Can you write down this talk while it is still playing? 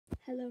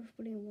Hello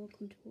everybody and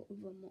welcome to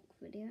another mock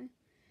video.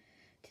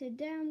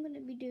 Today I'm going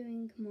to be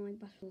doing my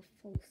Battle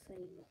of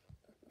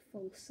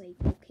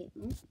falsie-pocket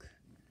mock.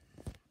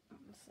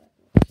 So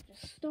let's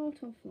just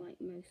start off like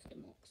most of the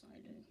mocks I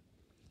do.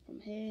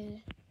 From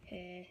here.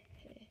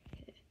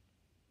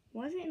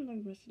 Why is it in low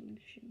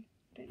resolution?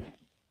 I don't know.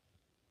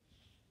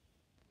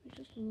 It's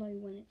just low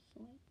when it's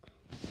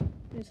like,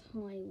 it's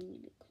high when you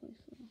get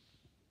closer.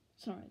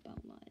 Sorry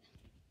about that.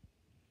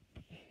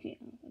 Yeah,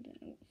 I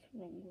don't know what's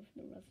wrong with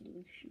the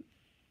resolution.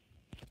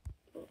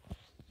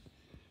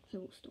 So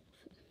we'll start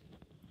with it.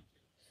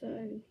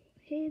 So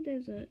here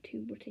there's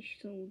two British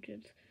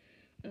soldiers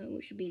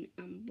which have been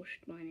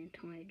ambushed by an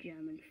entire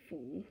German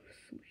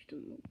force, which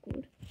doesn't look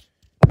good.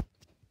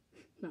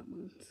 That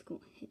man's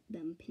got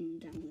them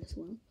pinned down as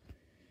well.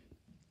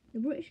 The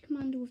British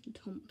commander with the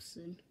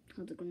Thompson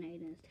has a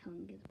grenade and is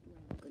telling his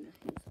brain gunner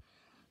who's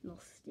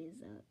lost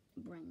his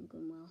brain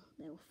gun while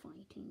they were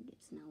fighting.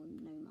 It's now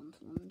in no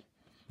man's land.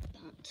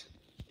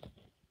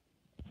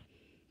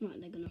 Right,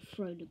 they're going to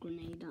throw the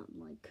grenade at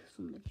like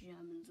some of the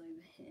Germans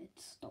over here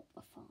to stop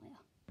the fire.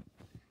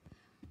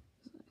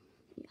 So,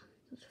 yeah,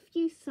 there's a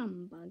few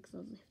sandbags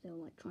as if they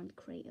were like trying to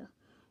create a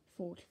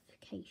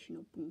fortification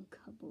or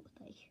bunker, but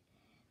they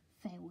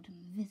failed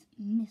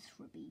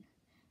miserably.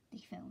 They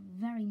failed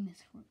very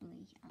miserably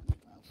and well,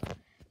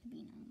 they've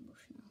been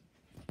ambushed now.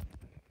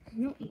 There's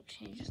not much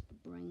here, just the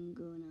brain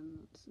gun and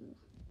that's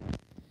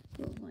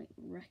sort of like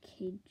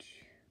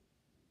wreckage.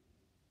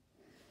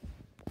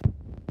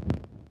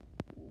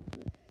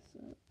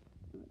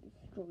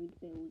 Destroyed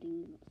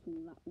building, that's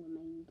all that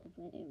remains of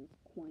it. It was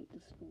quite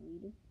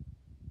destroyed.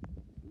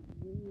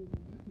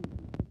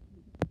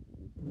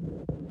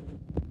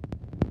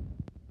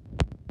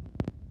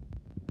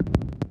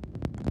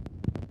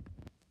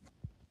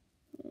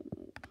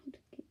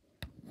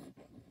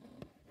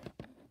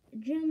 A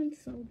German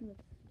soldier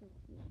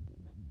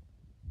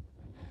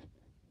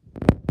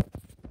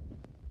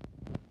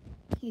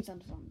he's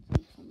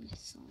advancing from this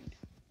side.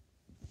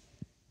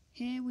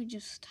 Here we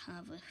just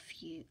have a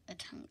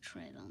tank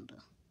trail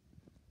under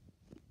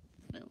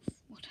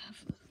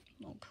whatever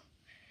log.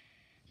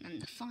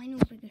 And the final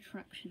big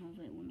attraction of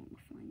it, well not the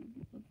final,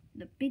 but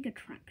the big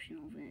attraction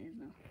of it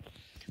is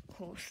of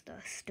course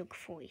the Stug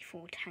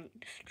 44 tank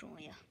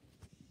destroyer.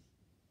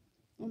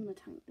 On the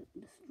tank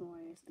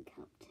destroyer is the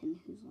captain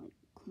who's like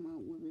come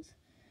out with his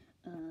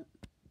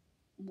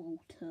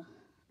Walter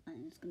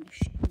and is going to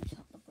shoot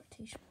at the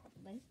British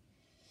probably.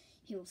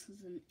 He also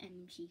has an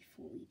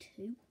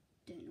MG42.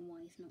 Don't know why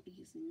he's not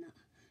using that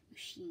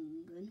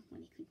machine gun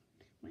when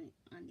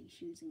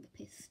he's using a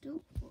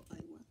pistol, but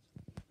oh well.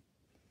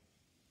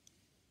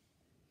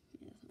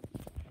 Yeah,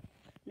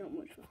 not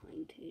much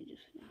behind here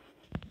just now.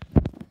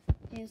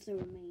 Here's the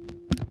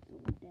remaining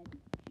dead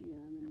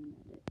German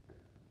medic.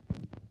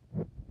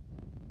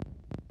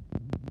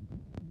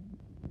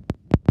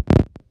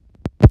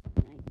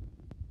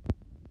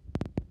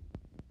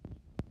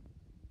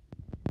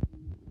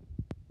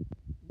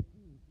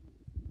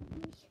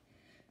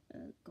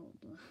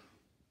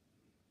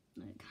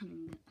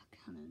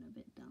 Cannon a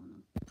bit down.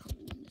 I'm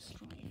probably going to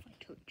destroy it if I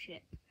touch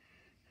it.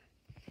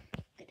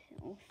 Get hit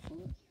off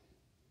fully.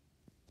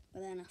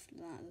 But then after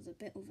that, there's a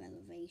bit of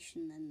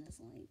elevation, then there's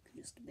like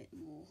just a bit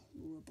more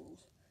rubble.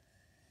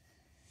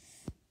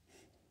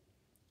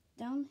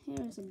 Down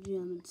here is a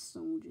German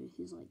soldier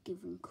who's like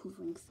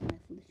covering fire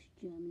for this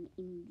German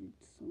injured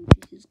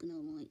soldier who's gonna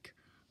like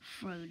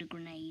throw the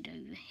grenade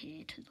over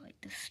here to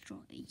like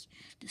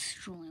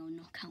destroy or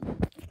knock out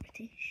the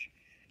British.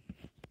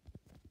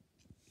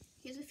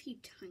 Here's a few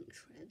tank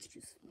treads,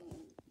 just more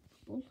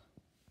rubble.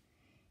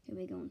 Here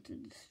we go on to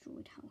the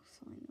destroyed house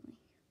finally.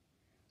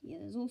 Yeah,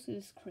 there's also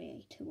this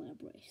crater where a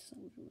British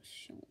soldier was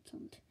shot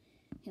and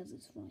he has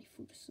his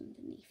rifle just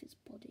underneath his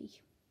body.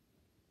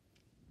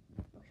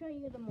 I'll show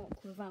you the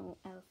mock without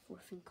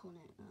everything on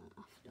it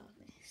after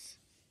this.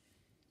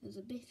 There's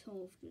a bit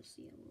of just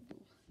the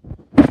rubble.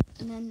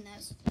 And then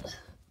there's the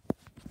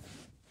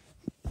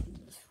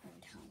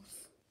destroyed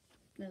house.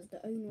 There's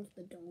the owner of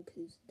the dog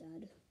who's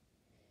dead.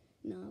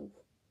 Now,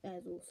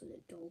 there's also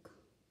the dog.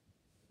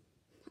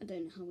 I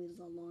don't know how he's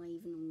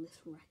alive in all this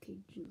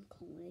wreckage in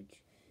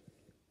college.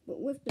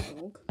 But with the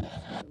dog,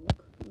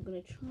 I'm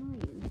going to try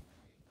and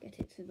get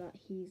it so that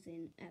he's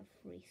in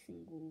every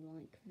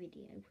single,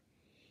 video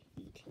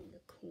eating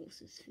the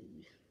course's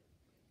food.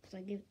 Because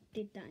I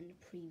did that in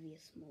the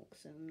previous mock,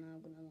 so I'm now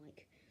going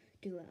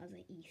to, do it as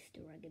an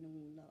Easter egg in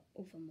all the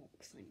other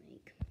mocks I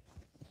make.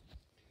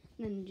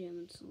 And then the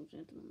German soldier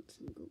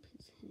advancing up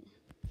his hair.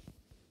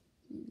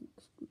 He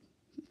looks good.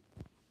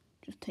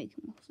 Just take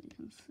him off so you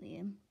can see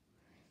him,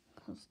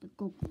 because the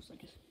goggles are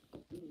just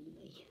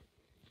goggly,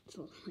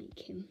 so I like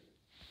him.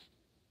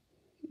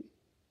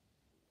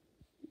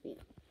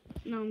 Yeah.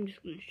 Now I'm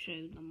just going to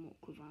show the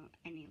mock without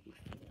any of the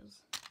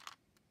figures.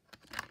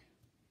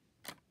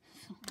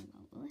 Sorry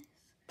about this.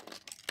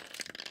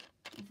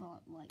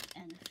 Without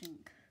anything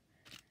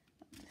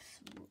that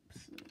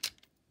disrupts it.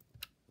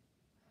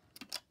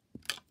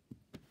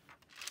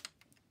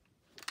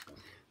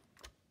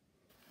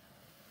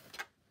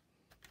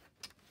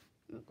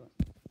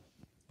 Okay.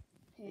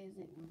 Here's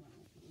it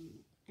without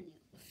any of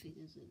the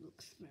figures. It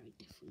looks very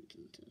different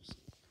into this.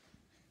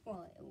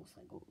 Well, I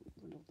also got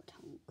rid of the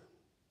tank.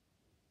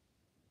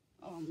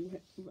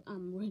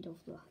 I'm rid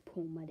of the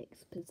poor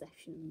medic's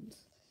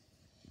possessions.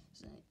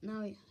 So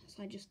now,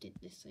 so I just did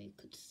this so you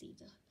could see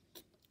the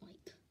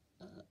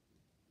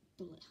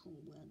bullet hole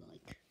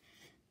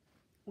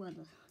where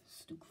the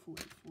Stug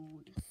 44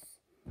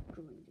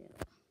 destroyed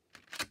it.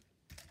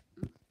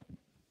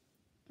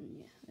 And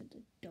yeah,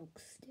 the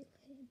dog's still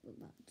here, but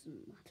that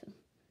doesn't matter.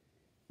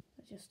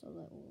 That's just a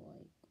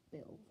little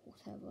bit of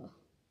whatever.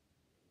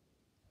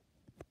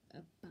 A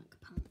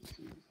backpack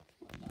and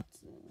that's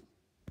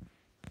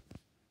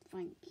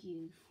thank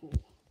you for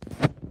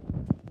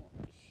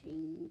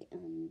watching.